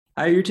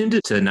Hi, you're tuned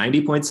to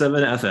 90.7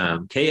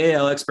 FM,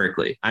 KALX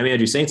Berkeley. I'm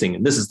Andrew Sainting,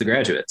 and this is The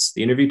Graduates,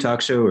 the interview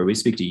talk show where we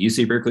speak to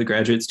UC Berkeley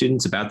graduate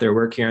students about their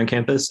work here on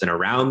campus and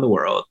around the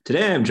world.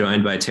 Today, I'm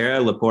joined by Tara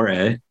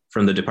Lepore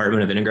from the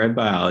Department of Integrative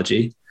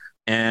Biology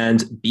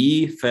and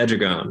B.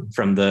 Fadrigon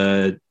from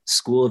the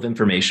School of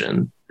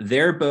Information.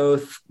 They're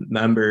both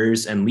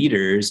members and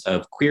leaders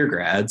of Queer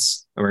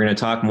Grads, and we're going to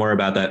talk more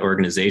about that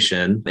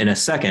organization in a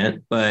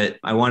second, but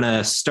I want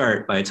to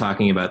start by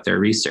talking about their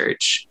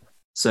research.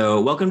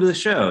 So welcome to the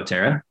show,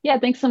 Tara. Yeah,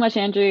 thanks so much,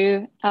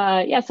 Andrew. So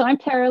I'm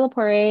Tara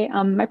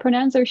Lepore. My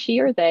pronouns are she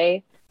or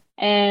they,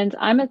 and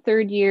I'm a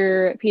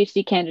third-year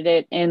PhD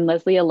candidate in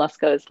Leslie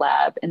Alusko's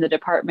lab in the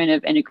Department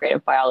of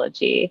Integrative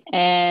Biology.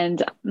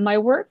 And my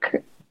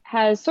work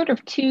has sort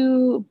of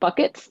two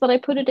buckets that I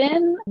put it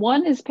in.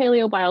 One is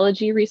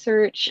paleobiology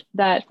research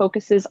that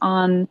focuses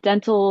on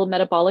dental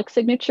metabolic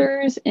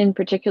signatures. In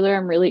particular,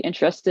 I'm really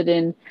interested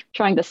in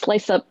trying to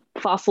slice up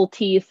fossil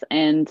teeth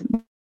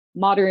and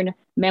modern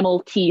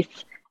mammal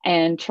teeth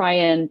and try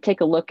and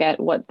take a look at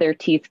what their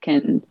teeth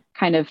can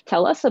kind of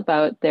tell us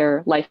about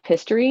their life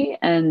history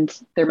and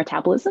their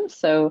metabolism.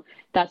 So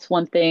that's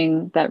one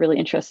thing that really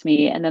interests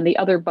me. And then the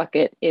other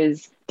bucket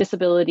is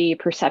disability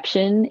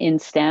perception in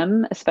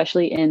STEM,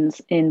 especially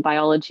in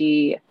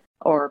biology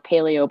or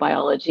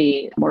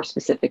paleobiology, more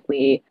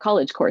specifically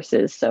college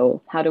courses.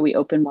 So how do we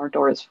open more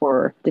doors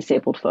for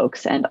disabled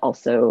folks and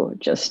also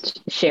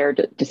just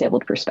shared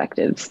disabled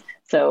perspectives?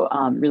 So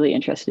I'm really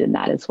interested in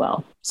that as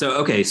well.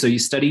 So you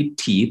study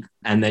teeth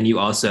and then you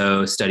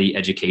also study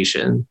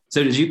education.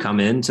 So did you come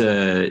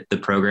into the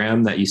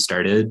program that you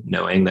started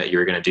knowing that you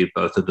were going to do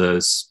both of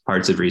those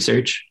parts of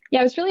research? Yeah,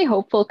 I was really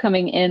hopeful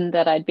coming in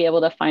that I'd be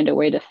able to find a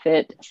way to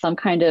fit some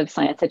kind of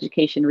science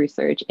education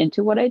research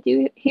into what I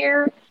do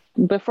here.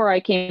 Before I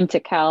came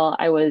to Cal,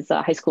 I was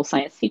a high school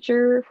science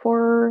teacher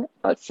for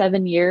about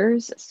 7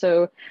 years.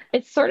 So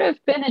it's sort of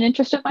been an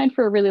interest of mine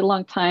for a really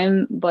long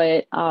time.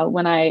 But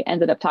when I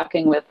ended up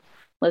talking with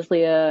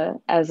Leslie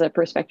as a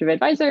prospective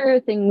advisor,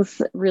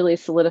 things really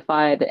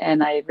solidified.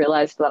 And I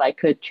realized that I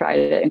could try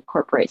to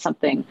incorporate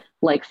something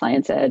like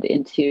science ed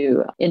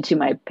into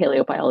my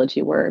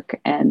paleobiology work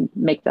and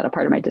make that a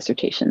part of my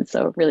dissertation.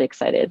 So really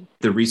excited.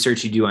 The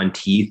research you do on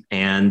teeth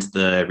and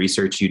the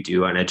research you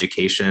do on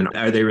education,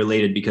 are they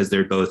related because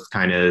they're both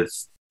kind of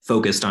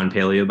focused on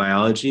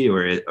paleobiology,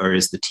 or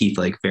is the teeth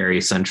like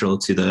very central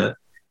to the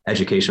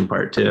education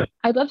part too?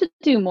 I'd love to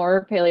do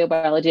more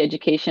paleobiology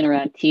education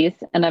around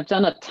teeth, and I've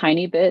done a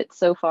tiny bit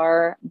so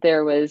far.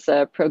 There was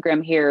a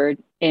program here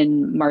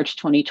in March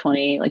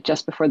 2020, like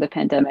just before the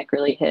pandemic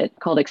really hit,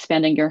 called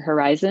Expanding Your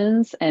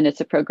Horizons. And it's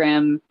a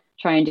program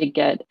trying to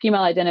get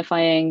female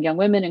identifying young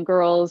women and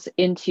girls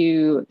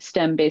into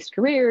STEM-based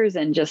careers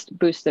and just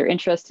boost their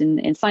interest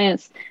in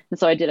science. And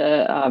so I did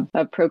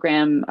a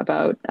program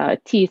about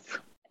teeth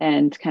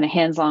and kind of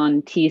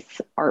hands-on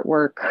teeth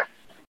artwork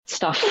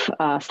stuff,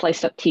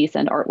 sliced up teeth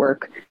and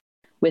artwork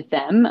with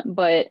them.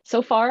 But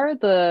so far,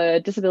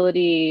 the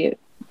disability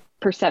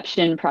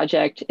perception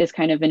project is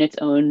kind of in its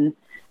own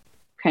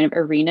kind of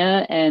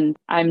arena. And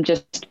I'm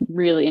just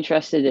really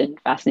interested and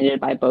fascinated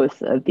by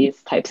both of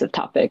these types of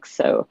topics.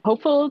 So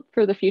hopeful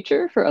for the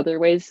future for other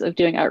ways of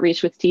doing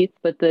outreach with teeth,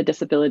 but the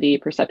disability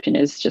perception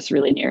is just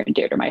really near and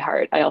dear to my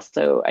heart. I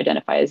also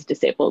identify as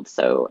disabled,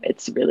 so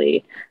it's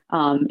really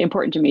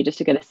important to me just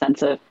to get a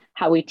sense of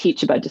how we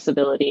teach about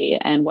disability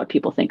and what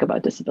people think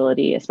about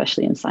disability,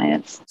 especially in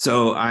science.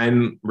 So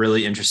I'm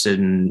really interested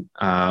in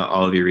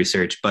all of your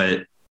research,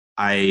 but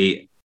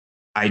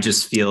I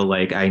just feel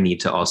like I need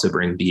to also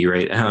bring B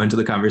right now into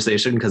the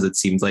conversation because it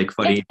seems like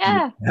funny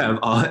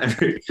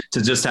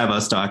to just have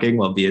us talking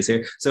while B is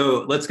here.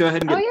 So let's go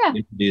ahead and get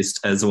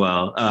introduced as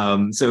well.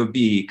 So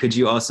B, could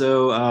you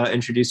also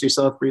introduce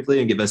yourself briefly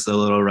and give us a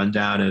little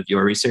rundown of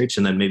your research,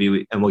 and then maybe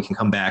we can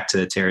come back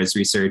to Tara's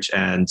research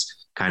and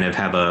kind of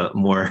have a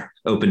more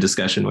open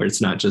discussion where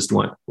it's not just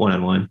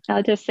one-on-one.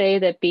 I'll just say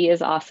that B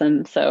is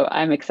awesome. So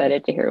I'm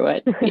excited to hear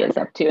what B is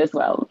up to as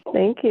well.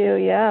 Thank you.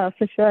 Yeah,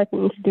 for sure. I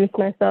can introduce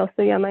myself.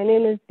 So yeah, my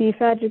name is B.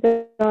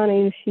 Fadrigon. I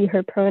use she,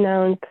 her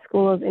pronouns,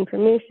 School of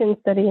Information,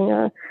 studying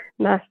a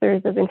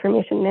Master's of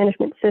Information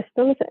Management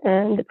Systems.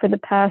 And for the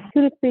past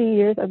 2 to 3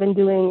 years, I've been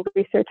doing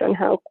research on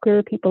how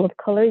queer people of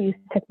color use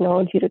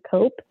technology to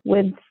cope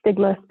with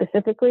stigma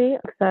specifically.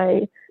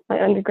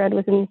 My undergrad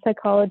was in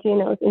psychology,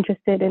 and I was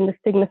interested in the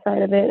stigma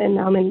side of it. And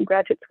now I'm in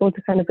graduate school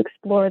to kind of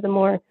explore the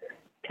more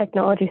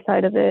technology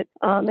side of it.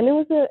 And it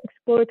was an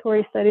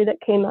exploratory study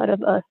that came out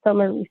of a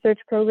summer research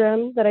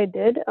program that I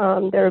did.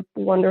 They're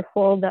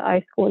wonderful, the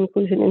iSchool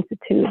Inclusion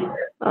Institute.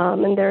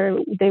 And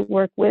they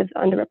work with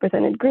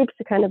underrepresented groups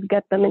to kind of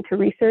get them into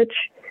research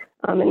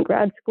in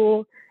grad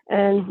school.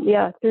 And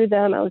yeah, through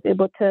them, I was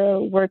able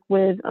to work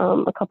with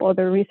a couple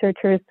other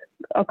researchers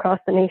across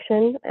the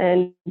nation.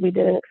 And we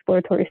did an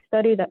exploratory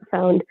study that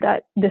found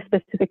that this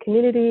specific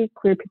community,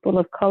 queer people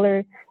of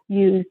color,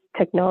 use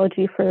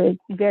technology for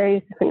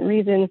various different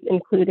reasons,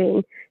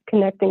 including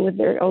connecting with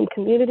their own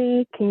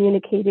community,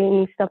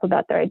 communicating stuff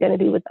about their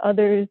identity with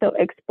others, so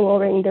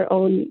exploring their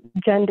own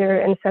gender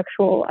and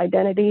sexual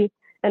identity,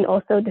 and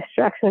also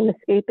distraction and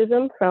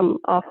escapism from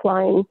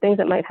offline things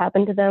that might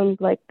happen to them,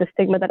 like the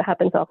stigma that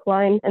happens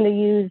offline. And they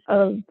use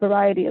a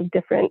variety of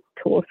different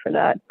tools for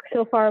that.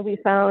 So far, we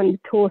found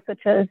tools such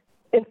as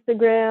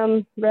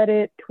Instagram,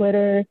 Reddit,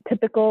 Twitter,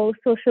 typical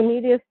social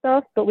media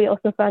stuff. But we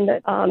also found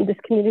that this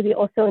community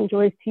also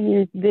enjoys to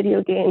use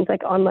video games,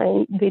 like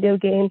online video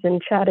games and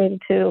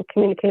chatting to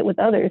communicate with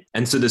others.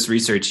 And so this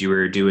research, you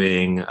were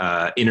doing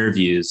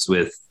interviews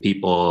with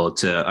people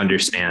to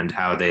understand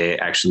how they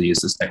actually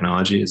use this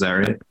technology. Is that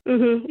right?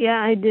 Mm-hmm.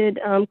 Yeah, I did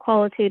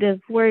qualitative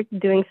work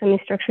doing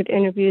semi-structured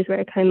interviews where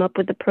I came up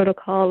with the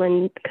protocol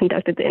and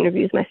conducted the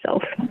interviews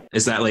myself.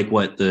 Is that like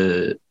what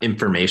the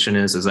information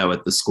is? Is that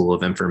what the School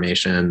of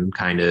Information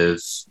kind of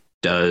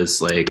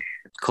does, like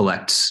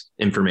collect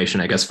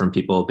information, I guess, from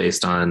people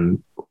based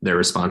on their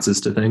responses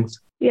to things?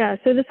 Yeah,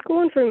 so the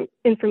School of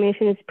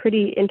Information is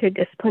pretty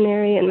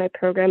interdisciplinary, and my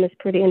program is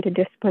pretty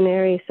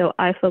interdisciplinary. So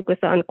I focus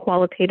on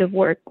qualitative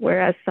work,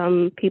 whereas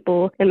some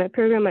people in my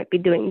program might be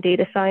doing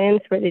data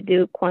science, where they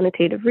do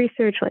quantitative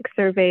research like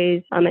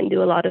surveys and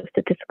do a lot of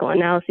statistical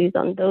analyses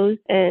on those.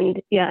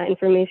 And yeah,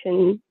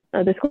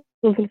 the School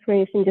of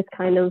Information just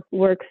kind of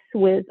works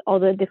with all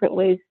the different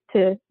ways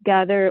to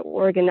gather,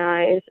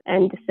 organize,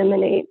 and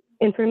disseminate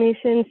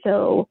information.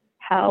 So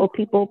how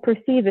people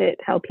perceive it,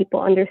 how people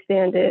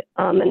understand it,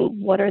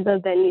 and what are the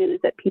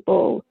venues that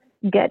people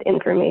get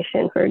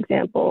information, for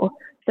example.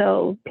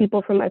 So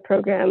people from my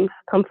program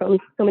come from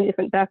so many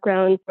different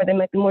backgrounds where they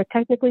might be more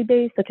technically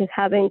based, such as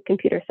having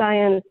computer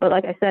science. But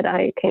like I said,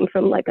 I came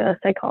from like a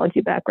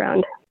psychology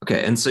background.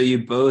 Okay. And so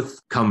you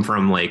both come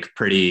from like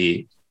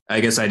pretty, I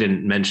guess I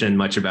didn't mention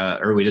much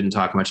about, or we didn't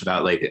talk much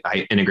about like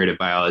integrative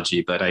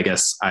biology, but I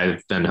guess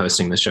I've been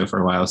hosting this show for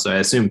a while. So I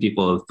assume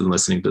people have been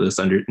listening to this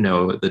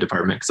know the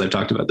department because I've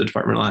talked about the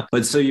department a lot.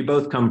 But so you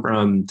both come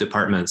from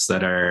departments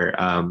that are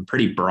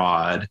pretty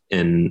broad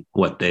in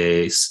what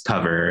they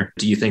cover.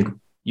 Do you think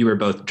you were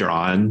both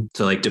drawn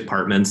to like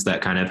departments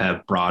that kind of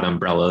have broad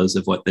umbrellas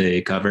of what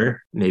they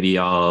cover? Maybe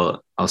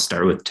I'll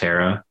start with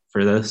Tara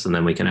for this, and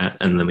then we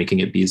can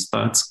get B's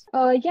thoughts.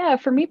 Yeah,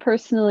 for me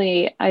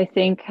personally, I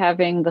think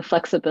having the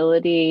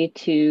flexibility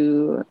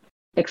to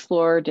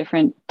explore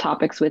different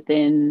topics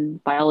within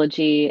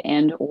biology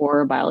and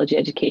or biology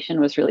education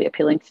was really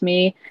appealing to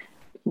me.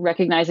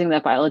 Recognizing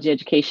that biology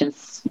education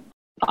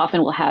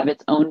often will have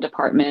its own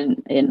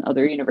department in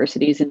other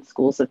universities and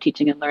schools of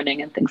teaching and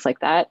learning and things like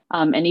that.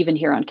 And even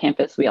here on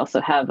campus, we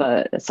also have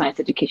a science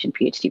education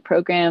PhD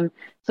program.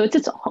 So it's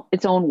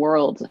its own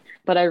world.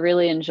 But I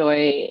really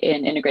enjoy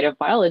in integrative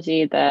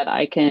biology that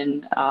I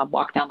can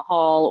walk down the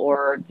hall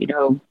or,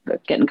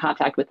 get in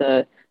contact with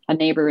a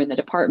neighbor in the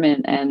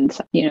department. And,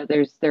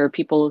 there are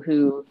people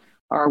who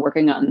are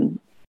working on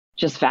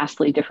just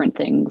vastly different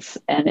things.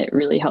 And it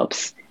really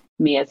helps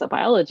me as a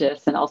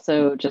biologist, and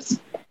also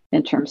just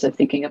in terms of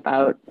thinking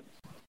about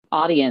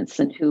audience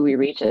and who we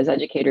reach as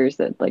educators,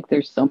 that like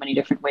there's so many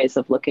different ways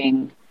of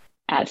looking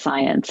at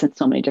science and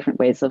so many different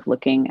ways of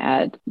looking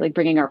at like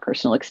bringing our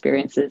personal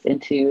experiences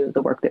into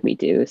the work that we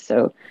do.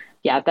 So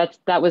yeah,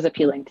 that was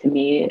appealing to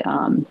me.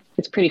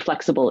 It's pretty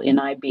flexible in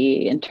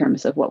IB in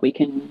terms of what we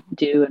can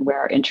do and where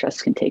our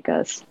interests can take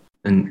us.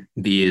 And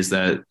B, is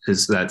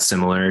that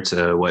similar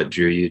to what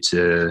drew you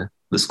to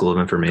the School of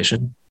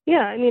Information?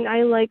 Yeah, I mean,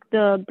 I like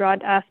the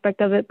broad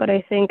aspect of it, but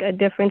I think a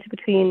difference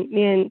between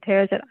me and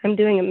Tara is that I'm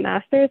doing a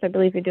master's. I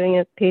believe you're doing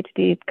a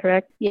PhD,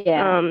 correct?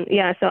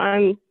 Yeah. So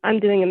I'm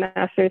doing a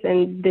master's,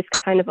 and this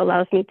kind of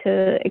allows me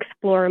to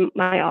explore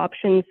my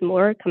options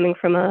more, coming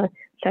from a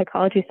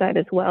psychology side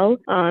as well.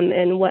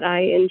 And what I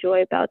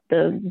enjoy about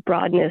the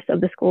broadness of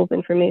the School of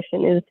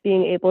Information is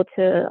being able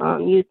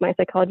to use my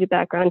psychology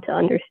background to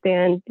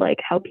understand like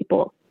how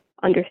people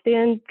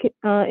understand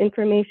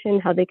information,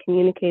 how they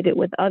communicate it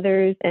with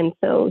others. And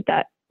so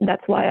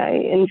that's why I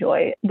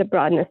enjoy the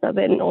broadness of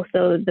it. And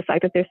also the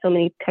fact that there's so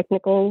many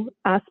technical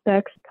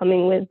aspects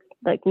coming with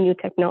like new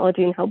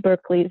technology, and how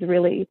Berkeley is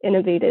really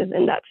innovative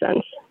in that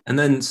sense. And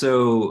then,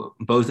 so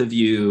both of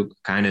you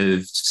kind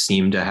of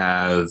seem to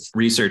have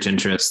research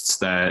interests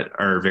that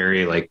are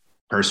very like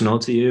personal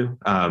to you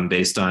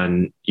based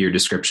on your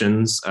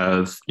descriptions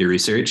of your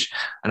research.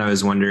 And I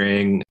was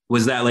wondering,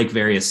 was that like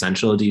very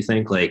essential? Do you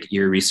think like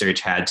your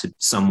research had to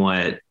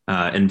somewhat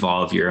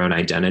involve your own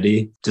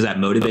identity? Does that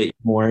motivate you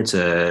more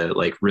to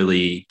like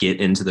really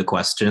get into the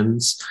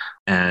questions?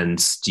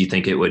 And do you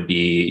think you would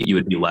be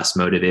less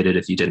motivated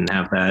if you didn't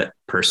have that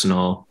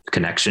personal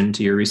connection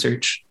to your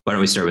research? Why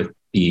don't we start with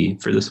B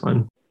for this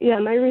one? Yeah,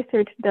 my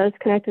research does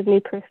connect with me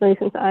personally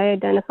since I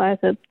identify as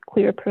a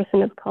queer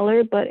person of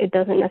color, but it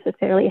doesn't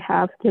necessarily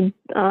have to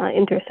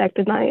intersect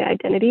with my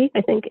identity.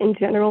 I think in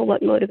general,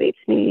 what motivates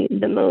me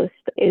the most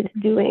is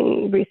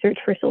doing research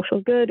for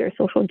social good or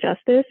social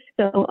justice.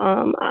 So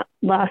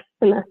last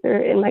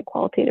semester in my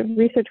qualitative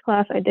research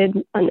class, I did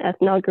an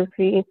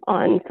ethnography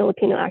on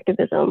Filipino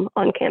activism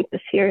on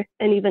campus here.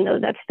 And even though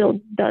that still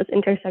does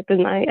intersect with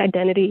my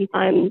identity,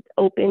 I'm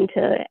open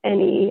to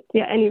any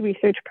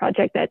research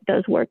project that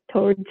does work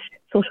towards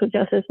social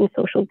justice and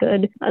social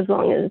good, as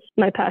long as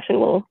my passion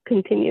will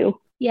continue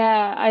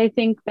Yeah, I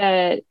think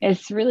that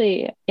it's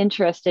really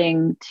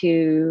interesting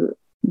to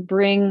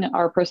bring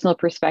our personal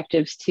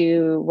perspectives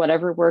to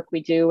whatever work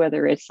we do,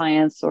 whether it's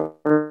science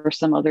or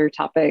some other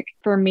topic.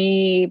 For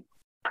me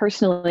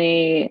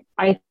personally,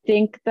 I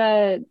think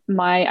that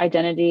my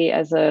identity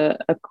as a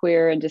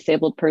queer and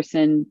disabled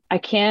person, I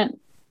can't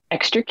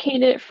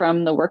extricate it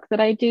from the work that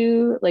I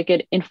do. Like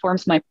it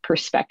informs my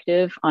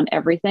perspective on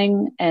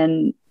everything.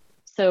 And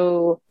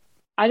so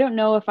I don't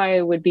know if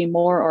I would be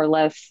more or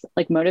less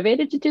like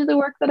motivated to do the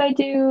work that I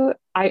do.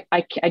 I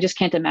just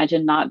can't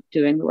imagine not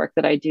doing the work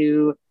that I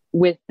do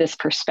with this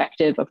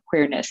perspective of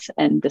queerness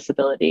and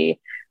disability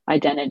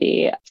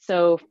identity.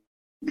 So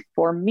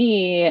for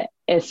me,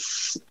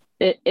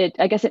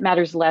 I guess it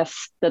matters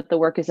less that the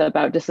work is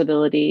about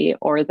disability,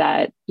 or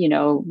that,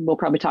 we'll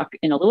probably talk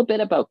in a little bit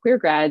about queer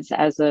grads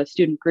as a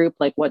student group,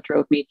 like what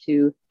drove me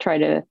to try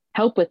to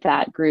help with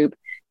that group.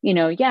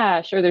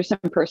 Yeah, sure, there's some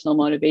personal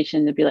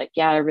motivation to be like,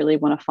 yeah, I really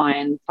want to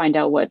find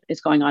out what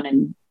is going on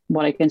in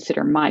what I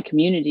consider my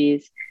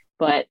communities.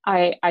 But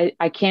I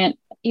can't,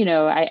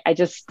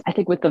 I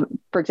think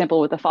for example,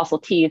 with the fossil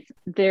teeth,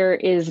 there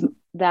is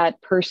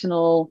that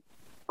personal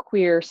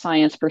queer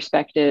science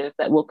perspective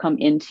that will come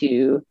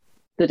into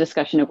the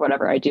discussion of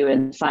whatever I do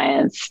in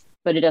science,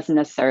 but it doesn't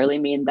necessarily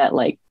mean that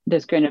like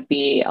there's going to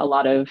be a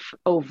lot of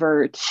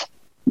overt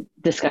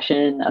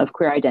discussion of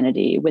queer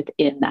identity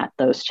within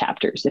those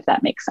chapters, if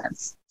that makes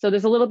sense. So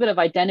there's a little bit of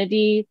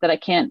identity that I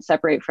can't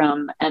separate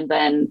from, and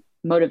then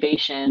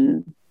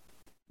motivation,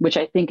 which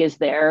I think is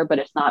there, but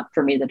it's not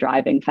for me the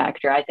driving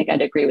factor. I think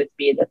I'd agree with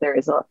B that there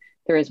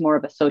is more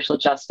of a social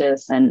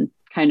justice and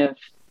kind of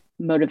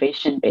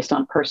motivation based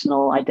on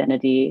personal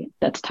identity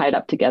that's tied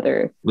up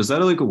together. Was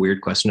that like a weird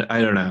question? I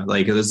don't know.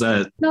 Like, is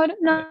that? No,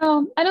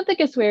 I don't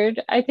think it's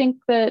weird. I think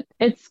that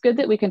it's good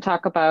that we can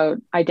talk about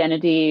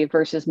identity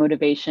versus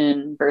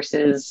motivation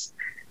versus,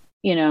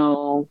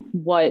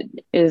 what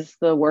is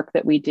the work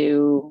that we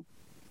do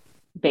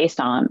based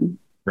on.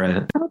 Right.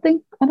 I don't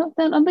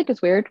think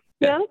it's weird.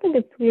 Yeah, I don't think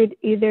it's weird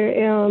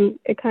either.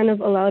 It kind of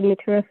allowed me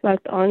to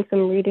reflect on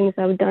some readings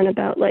I've done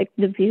about like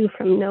the view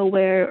from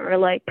nowhere, or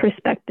like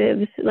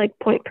perspectives, like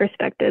point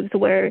perspectives,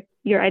 where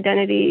your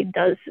identity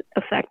does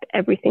affect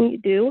everything you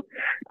do.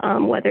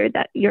 Whether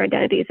that your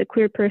identity is a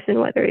queer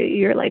person, whether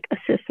you're like a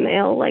cis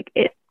male, like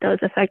it does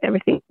affect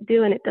everything you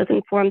do, and it does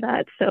inform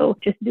that. So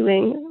just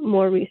doing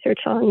more research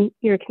on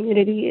your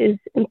community is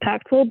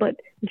impactful, but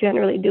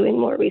generally doing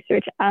more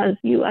research as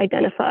you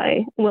identify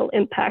will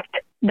impact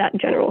that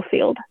general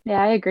field.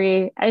 Yeah, I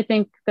agree. I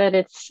think that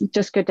it's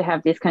just good to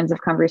have these kinds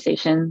of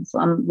conversations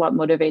on what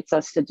motivates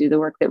us to do the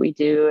work that we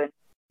do. And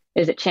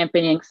is it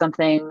championing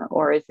something,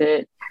 or is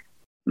it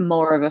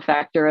more of a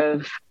factor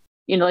of,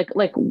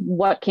 like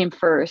what came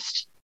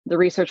first, the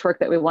research work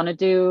that we want to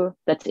do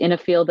that's in a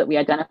field that we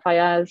identify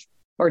as,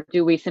 or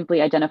do we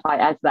simply identify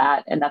as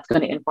that and that's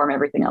going to inform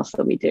everything else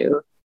that we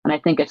do? And I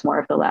think it's more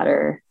of the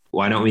latter.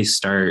 Why don't we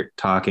start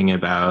talking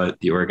about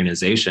the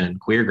organization,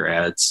 Queer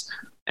Grads?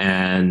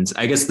 And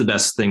I guess the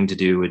best thing to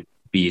do would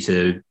be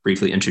to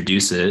briefly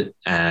introduce it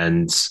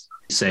and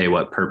say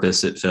what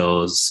purpose it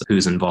fills,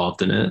 who's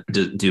involved in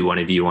it. Do one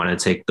of you want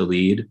to take the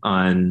lead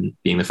on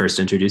being the first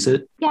to introduce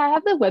it? Yeah, I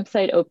have the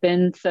website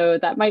open, so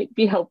that might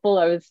be helpful.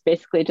 I was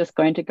basically just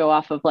going to go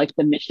off of like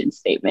the mission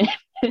statement.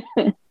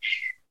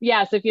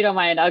 Yeah, so if you don't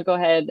mind, I'll go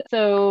ahead.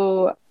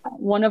 So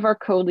one of our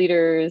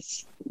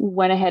co-leaders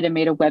went ahead and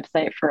made a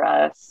website for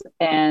us.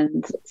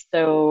 And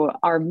so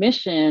our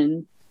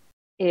mission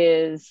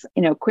is,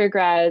 Queer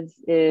Grads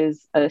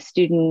is a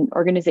student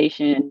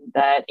organization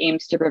that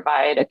aims to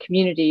provide a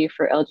community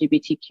for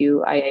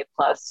LGBTQIA+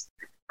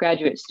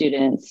 graduate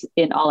students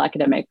in all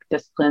academic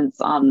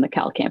disciplines on the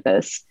Cal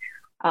campus.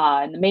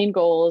 And the main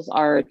goals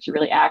are to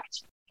really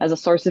act as a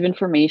source of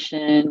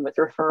information with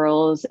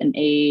referrals and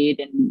aid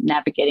and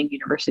navigating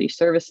university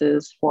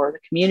services for the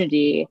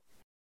community,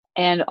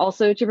 and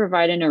also to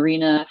provide an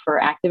arena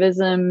for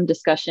activism,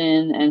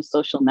 discussion, and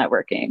social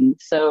networking.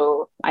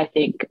 So I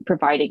think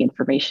providing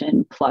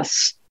information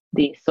plus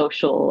the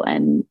social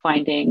and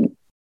finding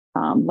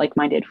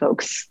like-minded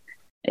folks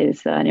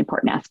is an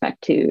important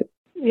aspect too.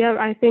 Yeah,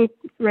 I think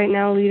right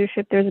now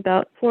leadership, there's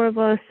about 4 of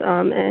us.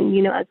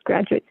 And, as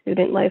graduate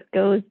student life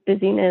goes,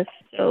 busyness.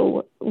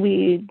 So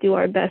we do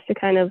our best to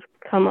kind of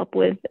come up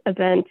with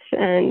events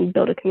and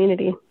build a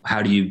community.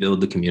 How do you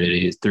build the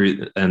community? Is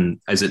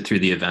it through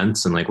the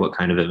events, and like what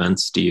kind of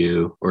events do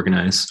you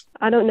organize?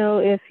 I don't know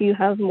if you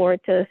have more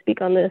to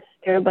speak on this,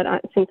 Sarah, but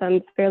since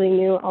I'm fairly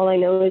new, all I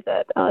know is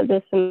that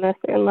this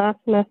semester and last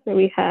semester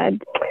we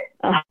had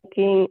a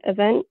hiking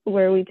event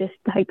where we just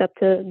hiked up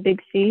to Big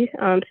C.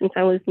 Since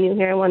I was new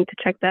here, I wanted to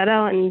check that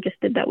out and just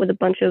did that with a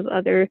bunch of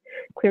other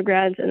queer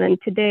grads. And then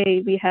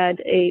today we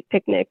had a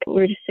picnic. We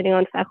were just sitting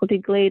on faculty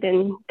glade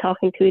and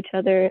talking to each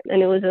other.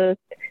 And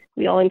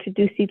we all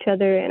introduced each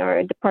other in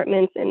our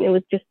departments, and it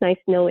was just nice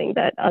knowing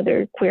that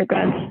other queer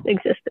grads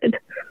existed.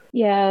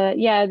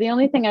 Yeah. The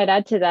only thing I'd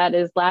add to that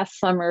is last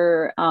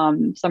summer,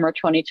 summer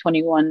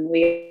 2021,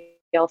 we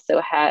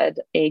also had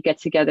a get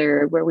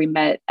together where we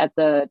met at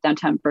the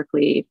downtown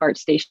Berkeley BART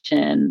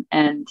station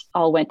and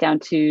all went down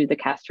to the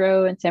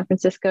Castro in San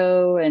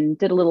Francisco and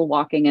did a little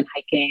walking and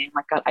hiking,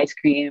 like got ice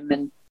cream.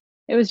 And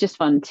it was just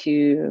fun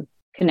to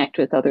connect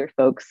with other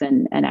folks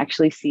and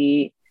actually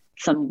see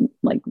some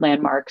like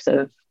landmarks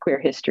of queer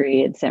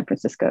history in San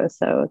Francisco.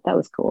 So that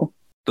was cool.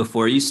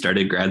 Before you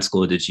started grad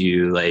school, did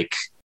you like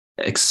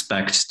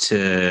expect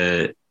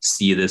to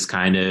see this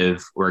kind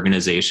of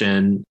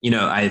organization? You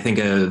know, I think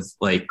of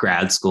like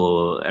grad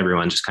school,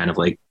 everyone just kind of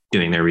like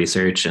doing their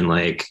research, and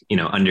like, you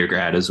know,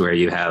 undergrad is where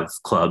you have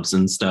clubs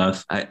and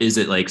stuff. Is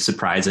it like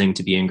surprising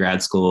to be in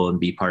grad school and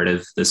be part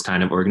of this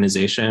kind of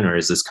organization, or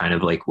is this kind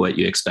of like what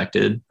you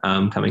expected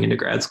coming into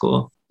grad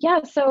school? Yeah,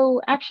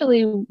 so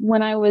actually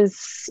when I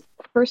was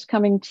first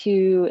coming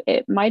to,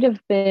 it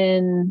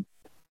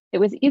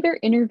was either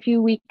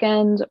interview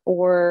weekend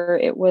or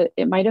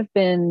it might have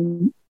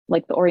been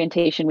like the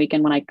orientation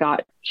weekend when I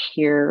got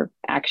here,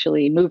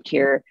 actually moved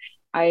here.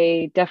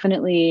 I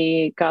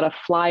definitely got a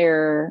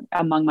flyer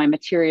among my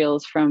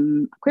materials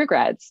from queer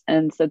grads.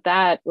 And so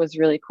that was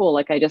really cool.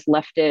 Like I just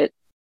left it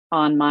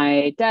on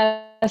my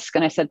desk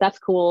and I said, that's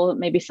cool.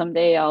 Maybe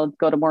someday I'll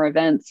go to more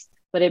events.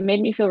 But it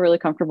made me feel really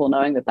comfortable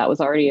knowing that that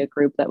was already a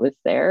group that was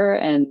there,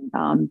 and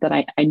that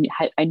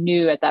I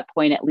knew at that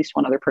point at least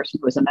one other person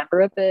who was a member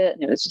of it,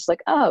 and it was just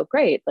like, oh,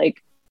 great!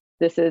 Like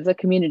this is a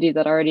community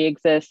that already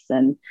exists,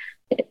 and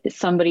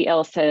somebody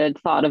else had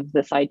thought of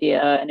this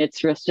idea, and it's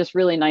just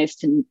really nice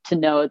to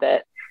know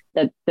that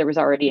there was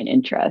already an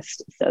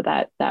interest. So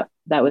that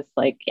was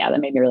like, yeah,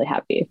 that made me really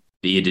happy.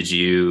 Did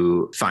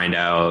you find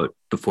out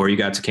before you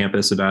got to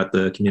campus about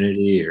the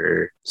community,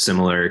 or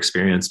similar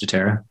experience to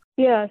Tara?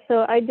 Yeah,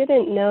 so I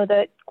didn't know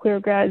that queer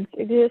grads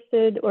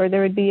existed or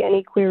there would be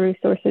any queer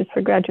resources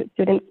for graduate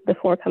students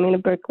before coming to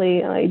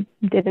Berkeley. I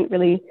didn't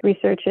really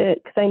research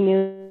it because I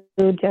knew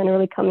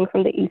generally coming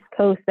from the East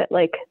Coast that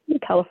like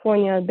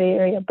California, Bay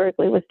Area,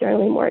 Berkeley was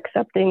generally more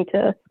accepting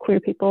to queer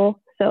people.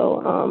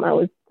 So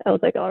I was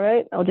like, all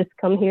right, I'll just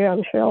come here.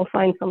 I'm sure I'll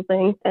find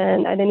something.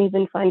 And I didn't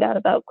even find out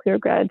about queer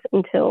grads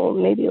until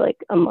maybe like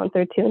a month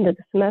or two into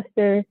the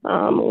semester,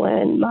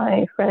 when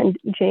my friend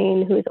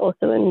Jane, who is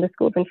also in the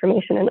School of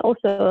Information and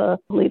also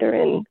a leader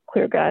in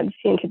queer grads,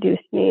 she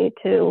introduced me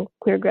to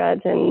queer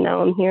grads, and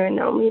now I'm here and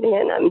now I'm leading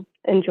it and I'm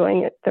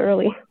enjoying it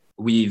thoroughly.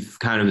 We've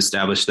kind of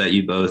established that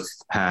you both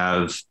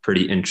have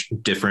pretty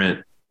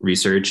different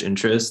research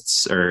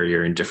interests, or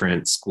you're in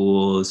different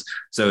schools.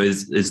 So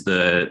is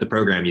the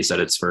program, you said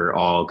it's for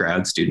all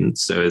grad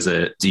students. So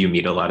do you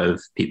meet a lot of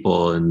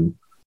people in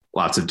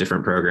lots of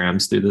different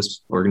programs through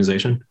this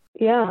organization?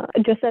 Yeah,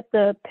 just at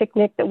the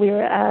picnic that we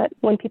were at,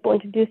 when people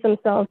introduce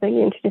themselves, they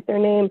introduce their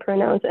name,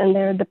 pronouns, and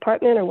their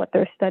department or what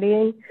they're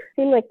studying. It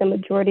seemed like the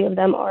majority of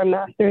them are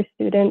master's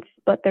students,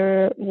 but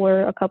there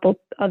were a couple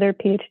other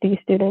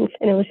PhD students,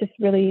 and it was just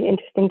really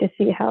interesting to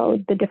see how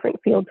the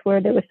different fields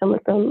were. There was someone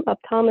from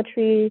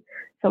optometry,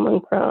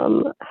 someone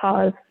from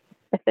Haas,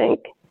 I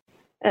think,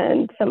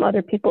 and some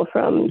other people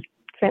from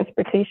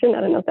transportation.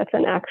 I don't know if that's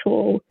an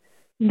actual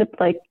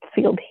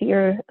field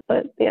here,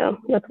 but yeah,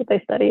 that's what they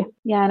study.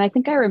 Yeah, and I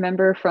think I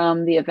remember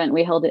from the event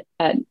we held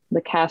at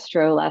the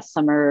Castro last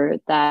summer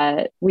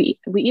that we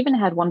even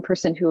had one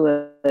person who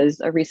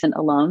was a recent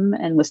alum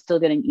and was still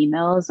getting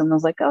emails and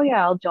was like, oh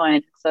yeah, I'll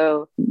join.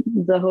 So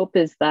the hope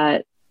is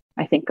that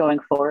I think going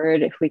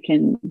forward, if we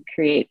can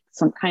create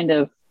some kind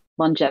of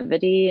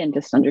longevity and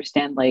just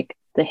understand like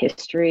the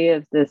history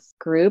of this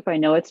group. I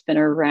know it's been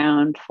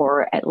around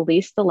for at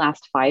least the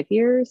last 5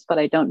 years, but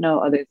I don't know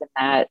other than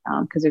that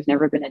because there's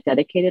never been a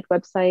dedicated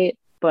website.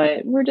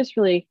 But we're just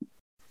really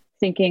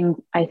thinking,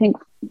 I think,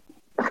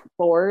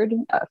 forward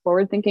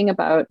thinking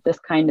about this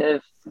kind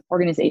of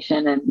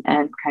organization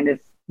and kind of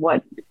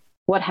what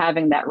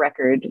having that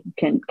record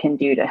can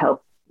do to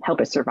help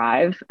it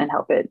survive and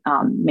help it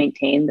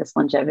maintain this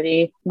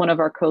longevity. One of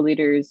our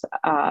co-leaders,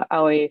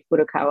 Aoi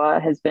Furukawa,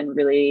 has been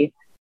really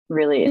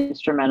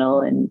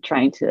instrumental in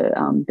trying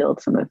to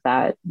build some of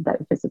that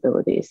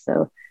visibility.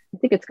 So I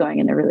think it's going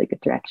in a really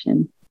good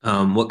direction.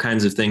 What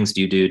kinds of things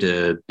do you do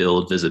to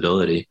build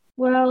visibility?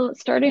 Well,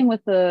 starting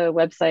with the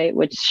website,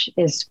 which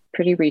is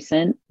pretty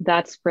recent,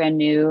 that's brand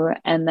new.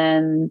 And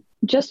then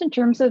just in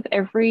terms of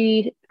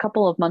every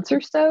couple of months or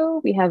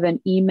so, we have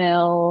an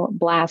email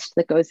blast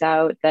that goes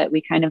out that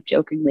we kind of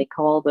jokingly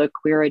call the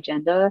queer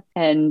agenda.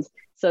 And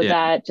so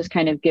that just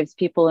kind of gives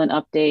people an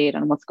update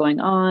on what's going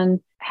on.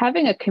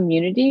 Having a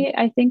community,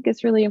 I think,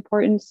 is really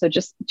important. So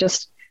just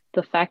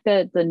the fact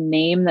that the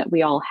name that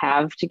we all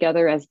have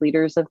together as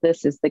leaders of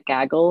this is the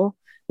Gaggle,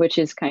 which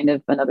is kind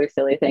of another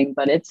silly thing,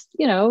 but it's,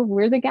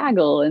 we're the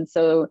Gaggle. And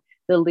so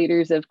the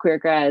leaders of queer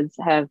grads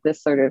have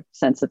this sort of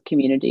sense of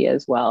community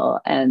as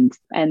well. And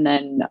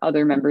then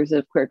other members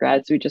of queer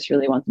grads, we just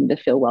really want them to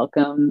feel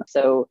welcome.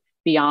 So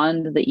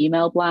beyond the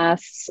email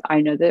blasts,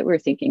 I know that we're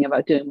thinking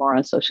about doing more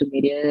on social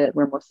media.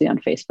 We're mostly on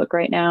Facebook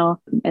right now.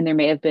 And there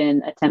may have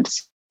been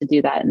attempts to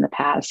do that in the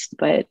past,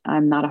 but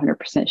I'm not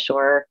 100%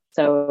 sure.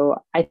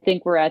 So I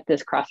think we're at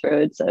this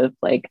crossroads of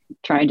like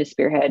trying to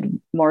spearhead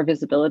more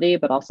visibility,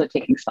 but also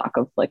taking stock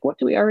of like, what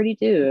do we already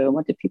do?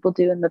 What did people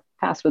do in the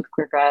past with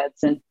queer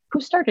grads and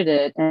who started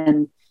it?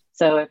 And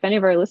so if any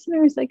of our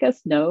listeners, I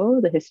guess,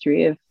 know the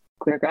history of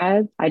queer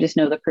grads, I just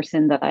know the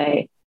person that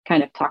I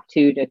kind of talked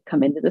to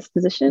come into this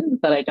position,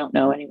 but I don't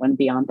know anyone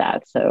beyond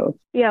that. So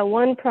yeah,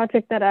 one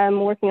project that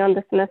I'm working on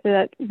this semester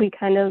that we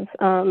kind of,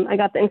 I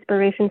got the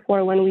inspiration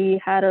for when we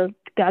had a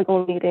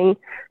Gaggle meeting,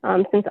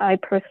 since I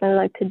personally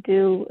like to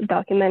do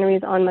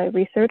documentaries on my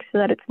research so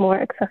that it's more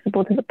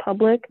accessible to the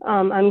public.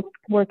 I'm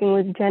working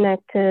with Gen Ec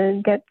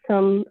to get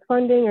some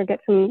funding or get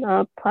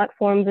some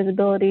platform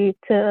visibility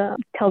to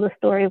tell the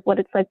story of what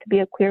it's like to be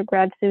a queer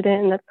grad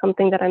student. And that's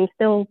something that I'm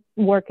still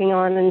working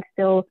on and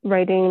still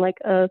writing like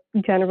a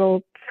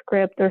general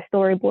script or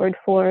storyboard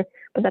for.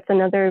 But that's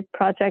another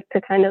project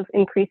to kind of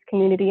increase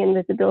community and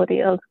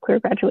visibility of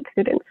queer graduate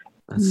students.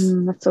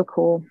 That's so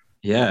cool.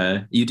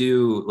 Yeah. You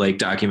do like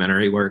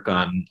documentary work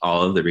on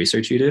all of the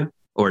research you do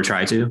or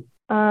try to?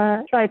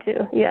 Try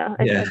to. Yeah,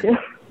 I try to.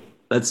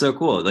 That's so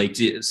cool. Like,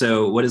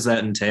 so what does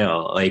that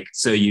entail? Like,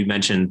 so you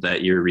mentioned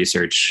that your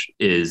research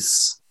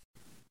is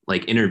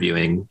like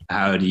interviewing.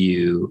 How do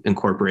you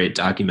incorporate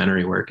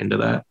documentary work into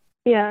that?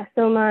 Yeah,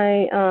 so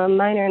my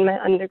minor in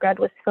my undergrad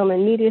was film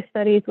and media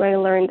studies,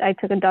 where I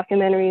took a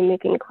documentary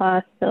making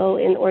class. So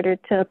in order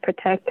to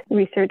protect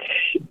research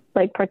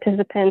like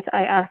participants,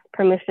 I asked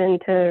permission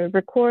to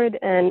record,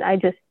 and I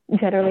just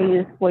generally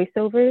use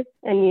voiceovers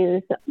and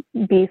use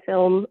B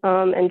film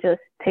and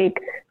just take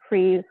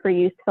free for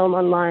use film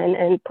online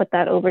and put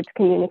that over to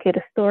communicate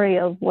a story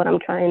of what I'm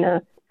trying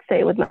to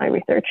say with my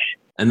research.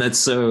 And that's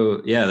so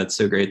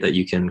great that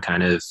you can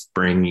kind of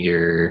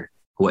bring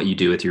what you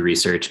do with your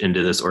research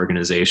into this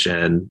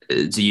organization.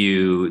 Do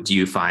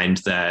you find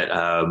that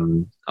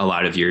a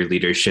lot of your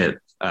leadership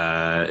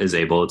is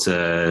able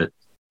to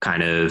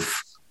kind of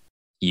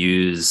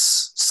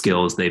use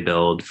skills they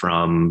build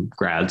from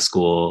grad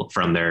school,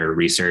 from their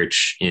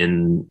research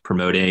in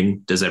promoting?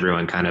 Does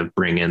everyone kind of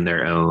bring in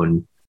their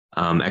own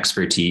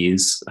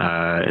expertise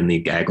in the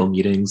Gaggle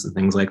meetings and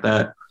things like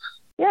that?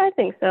 Yeah, I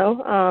think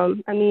so.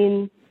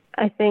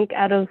 I think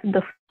out of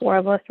the four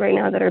of us right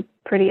now that are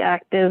pretty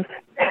active,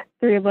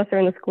 three of us are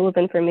in the School of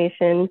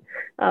Information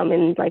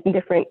in like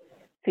different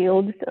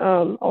fields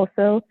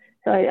also.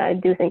 So I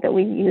do think that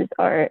we use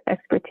our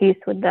expertise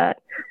with that.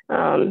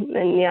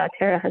 And yeah,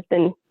 Tara has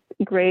been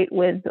great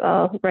with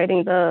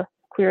writing the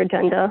queer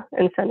agenda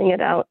and sending it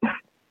out.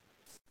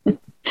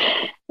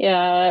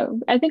 Yeah,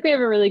 I think we have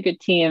a really good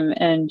team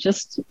and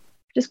just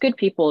good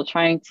people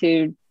trying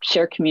to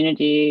share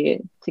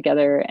community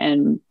together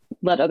and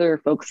let other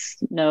folks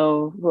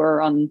know who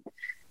are on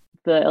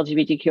the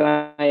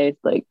LGBTQI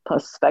like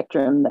plus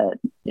spectrum that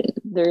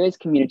there is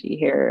community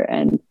here.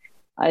 And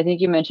I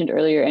think you mentioned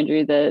earlier,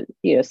 Andrew, that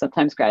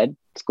sometimes grad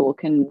school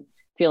can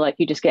feel like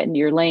you just get into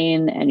your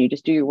lane and you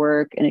just do your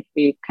work, and it can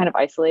be kind of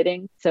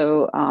isolating.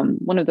 So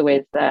one of the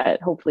ways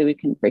that hopefully we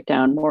can break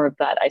down more of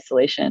that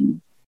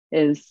isolation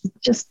is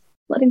just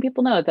letting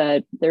people know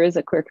that there is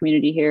a queer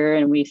community here,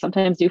 and we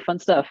sometimes do fun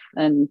stuff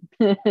and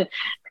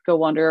go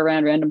wander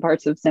around random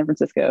parts of San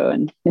Francisco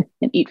and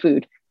eat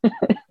food.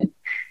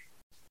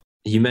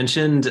 You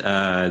mentioned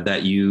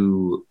that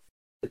you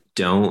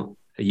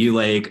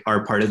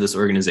are part of this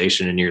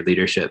organization in your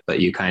leadership, but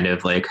you kind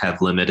of like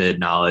have limited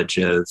knowledge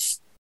of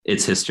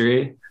its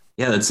history.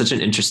 Yeah, that's such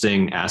an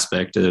interesting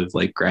aspect of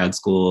like grad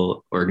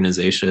school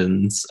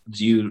organizations.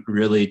 Do you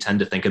really tend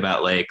to think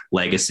about like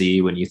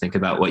legacy when you think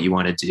about what you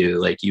want to do?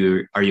 Like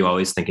are you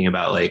always thinking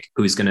about like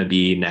who's going to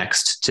be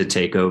next to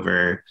take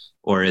over?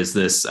 Or is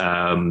this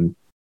something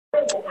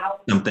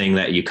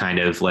that you kind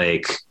of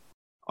like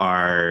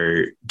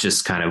are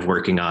just kind of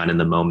working on in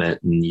the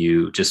moment, and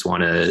you just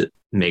want to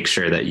make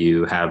sure that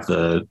you have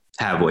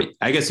what,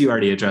 I guess you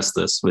already addressed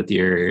this with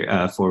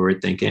your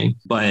forward thinking,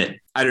 but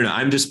I don't know.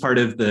 I'm just part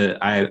of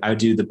I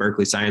do the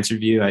Berkeley Science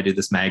Review. I do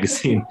this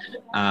magazine.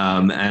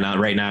 And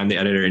right now I'm the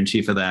editor in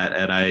chief of that.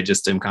 And I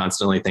just am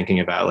constantly thinking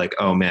about like,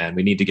 oh man,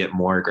 we need to get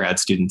more grad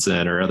students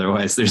in, or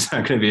otherwise there's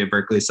not going to be a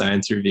Berkeley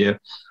Science Review.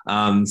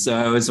 So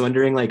I was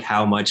wondering like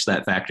how much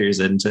that factors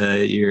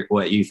into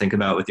what you think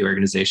about with the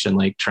organization,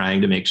 like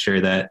trying to make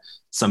sure that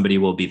somebody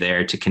will be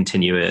there to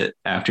continue it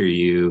after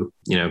you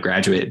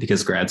graduate,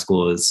 because grad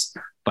school is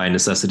by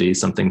necessity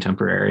something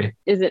temporary.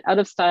 Is it out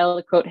of style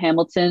to quote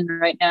Hamilton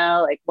right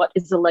now? Like, what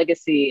is a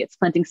legacy? It's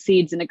planting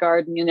seeds in a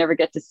garden you never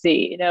get to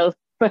see,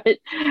 But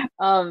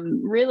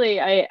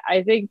really,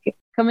 I think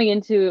coming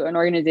into an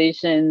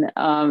organization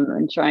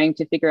and trying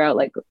to figure out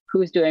like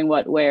who's doing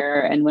what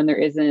where, and when there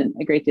isn't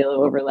a great deal of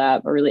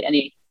overlap or really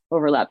any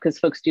overlap, because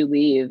folks do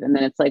leave, and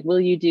then it's like, will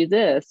you do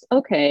this?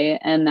 Okay,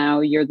 and now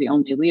you're the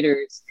only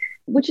leaders,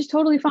 which is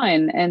totally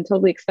fine and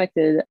totally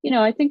expected.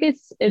 I think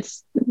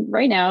it's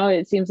right now,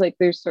 it seems like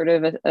there's sort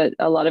of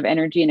a lot of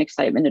energy and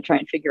excitement to try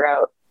and figure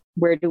out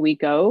where do we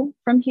go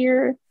from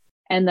here,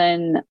 and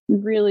then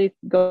really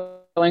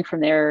going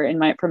from there.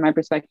 From my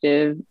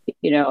perspective,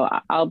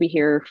 I'll be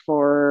here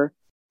for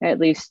at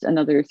least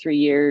another 3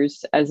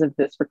 years as of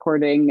this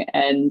recording.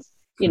 And,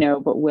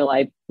 but will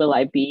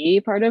I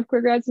be part of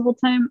queer grads the whole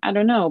time? I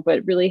don't know,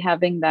 but really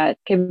having that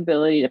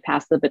capability to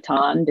pass the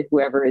baton to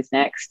whoever is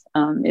next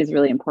is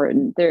really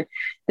important.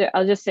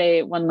 I'll just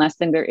say one last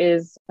thing. There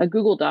is a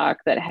Google Doc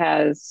that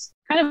has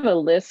kind of a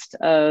list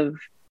of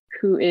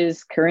who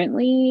is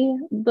currently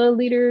the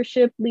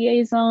leadership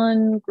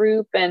liaison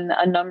group and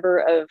a number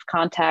of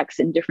contacts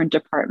in different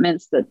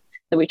departments that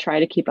we try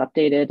to keep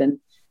updated. And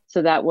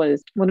so that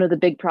was one of the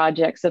big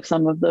projects of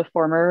some of the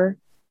former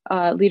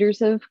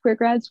leaders of queer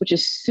grads, which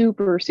is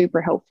super,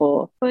 super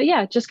helpful. But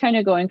yeah, just kind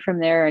of going from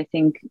there, I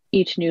think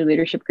each new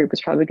leadership group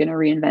is probably going to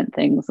reinvent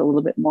things a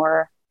little bit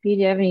more. Do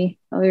you have any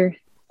other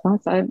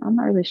thoughts? I'm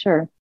not really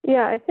sure.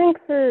 Yeah, I think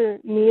for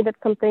me,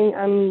 that's something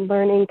I'm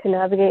learning to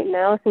navigate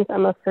now since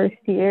I'm a first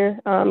year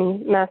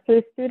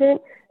master's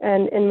student.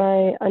 And in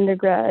my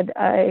undergrad,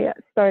 I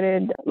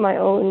started my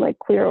own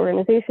queer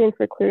organization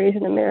for queer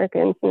Asian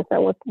Americans since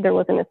there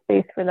wasn't a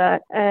space for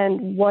that.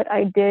 And what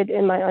I did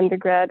in my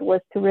undergrad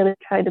was to really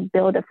try to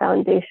build a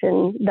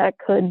foundation that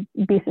could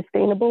be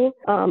sustainable.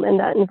 And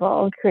that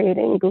involved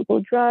creating Google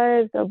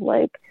Drives of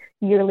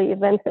yearly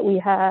events that we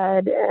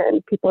had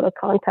and people to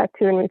contact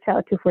to and reach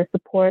out to for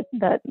support,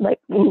 that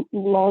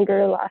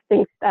longer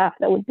lasting staff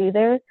that would be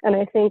there. And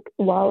I think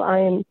while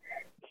I'm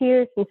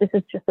here, since this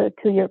is just a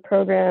 2-year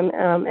program,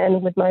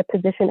 and with my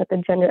position at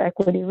the Gender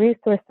Equity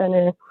Resource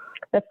Center,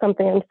 that's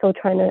something I'm still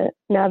trying to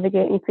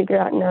navigate and figure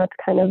out now, to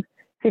kind of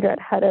figure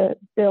out how to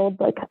build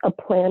a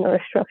plan or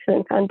a structure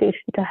and foundation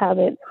to have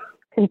it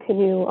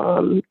continue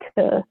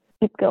to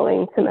keep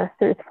going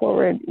semesters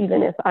forward,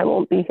 even if I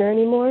won't be here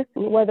anymore.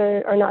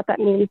 Whether or not that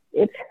means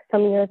it's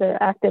some years are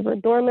active or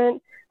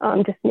dormant,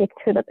 just make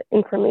sure that the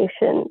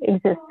information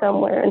exists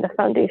somewhere and the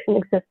foundation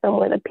exists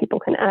somewhere that people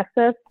can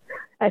access.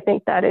 I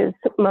think that is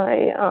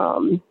my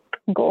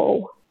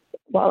goal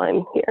while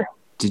I'm here.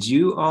 Did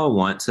you all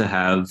want to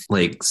have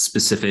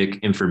specific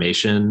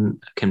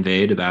information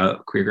conveyed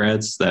about queer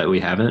grads that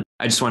we haven't?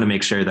 I just want to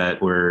make sure that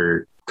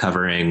we're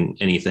covering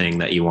anything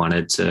that you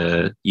wanted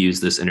to use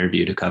this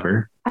interview to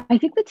cover. I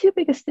think the two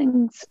biggest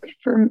things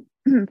for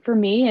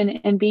me,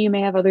 and B, you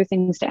may have other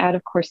things to add,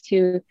 of course,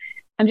 too.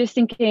 I'm just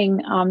thinking,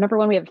 number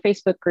one, we have a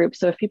Facebook group.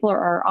 So if people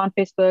are on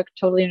Facebook,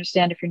 totally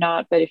understand if you're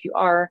not, but if you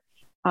are,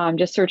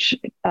 just search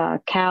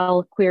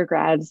Cal Queer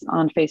Grads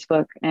on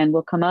Facebook and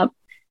we'll come up.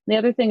 The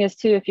other thing is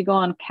too, if you go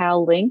on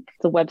Cal Link,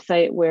 the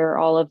website where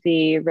all of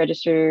the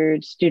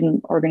registered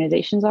student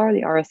organizations are,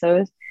 the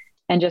RSOs,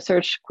 and just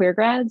search queer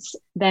grads,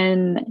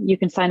 then you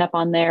can sign up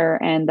on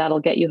there and that'll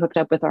get you hooked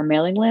up with our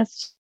mailing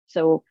list.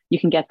 So you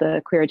can get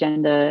the queer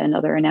agenda and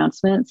other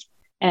announcements,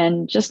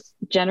 and just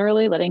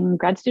generally letting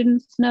grad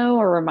students know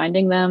or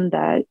reminding them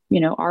that,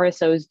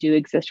 RSOs do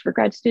exist for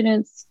grad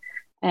students,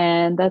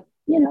 and that,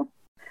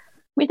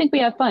 we think we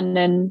have fun.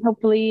 And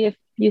hopefully if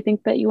you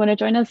think that you want to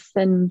join us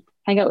and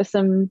hang out with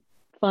some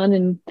fun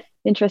and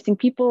interesting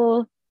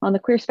people on the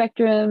queer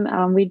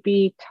spectrum, we'd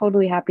be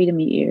totally happy to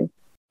meet you.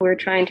 We're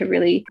trying to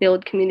really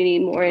build community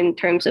more in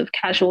terms of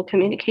casual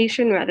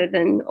communication rather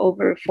than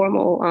over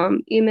formal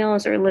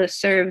emails or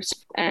listservs.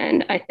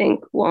 And I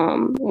think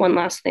one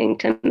last thing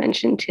to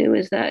mention too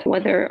is that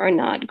whether or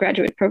not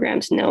graduate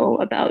programs know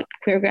about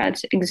queer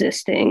grads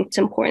existing, it's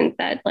important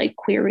that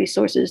queer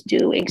resources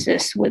do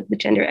exist with the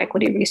Gender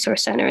Equity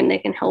Resource Center, and they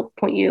can help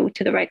point you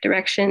to the right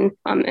direction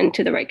and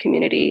to the right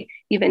community.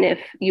 Even if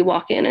you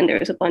walk in and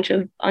there's a bunch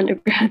of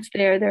undergrads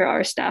there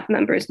are staff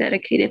members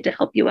dedicated to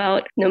help you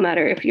out, no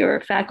matter if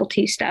you're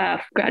faculty,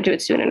 staff,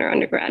 graduate student, or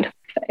undergrad.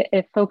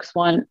 If folks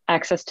want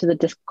access to the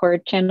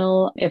Discord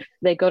channel, if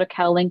they go to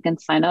Cal Link and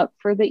sign up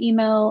for the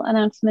email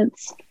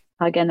announcements,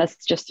 again,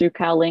 that's just through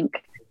Cal Link,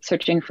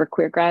 searching for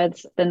queer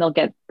grads, then they'll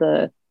get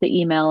the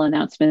email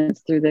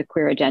announcements through the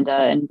queer agenda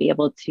and be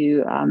able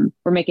to,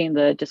 we're making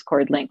the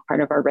Discord link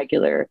part of our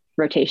regular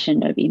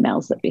rotation of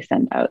emails that we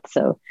send out.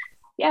 So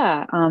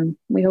yeah,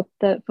 we hope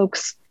that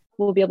folks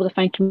will be able to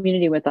find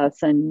community with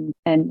us. And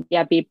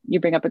yeah, you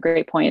bring up a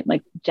great point.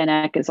 Gen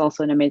Ec is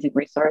also an amazing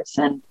resource.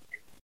 And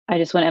I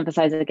just want to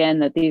emphasize again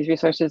that these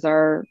resources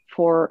are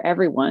for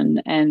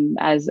everyone. And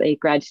as a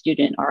grad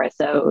student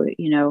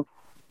RSO,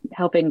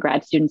 helping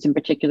grad students in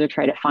particular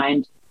try to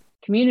find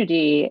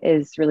community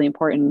is really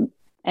important.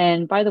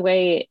 And by the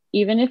way,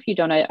 even if you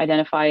don't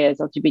identify as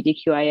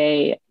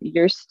LGBTQIA,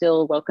 you're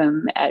still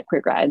welcome at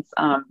Queer Grads.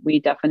 We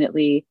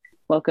definitely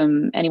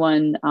welcome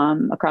anyone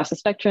across the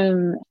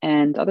spectrum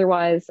and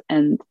otherwise,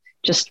 and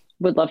just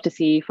would love to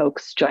see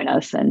folks join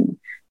us and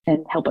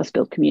help us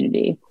build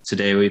community.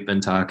 Today we've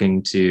been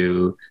talking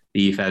to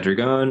the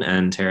Fadrigon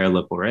and Tara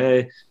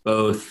Lepore.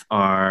 Both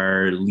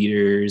are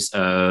leaders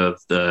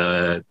of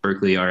the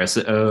Berkeley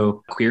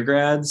RSO Queer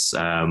Grads,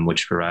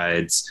 which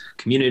provides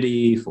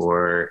community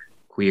for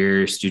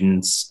queer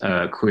students,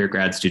 queer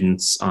grad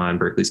students on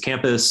Berkeley's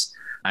campus.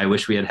 I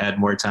wish we had had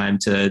more time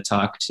to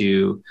talk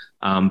to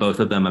both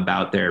of them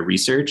about their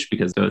research,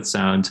 because both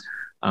sound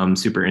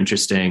super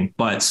interesting.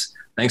 But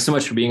thanks so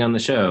much for being on the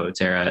show,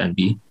 Tara and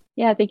B.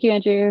 Yeah, thank you,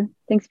 Andrew.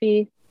 Thanks,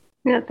 B.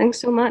 Yeah, thanks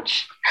so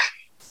much.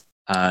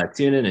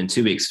 Tune in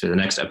 2 weeks for the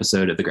next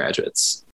episode of The Graduates.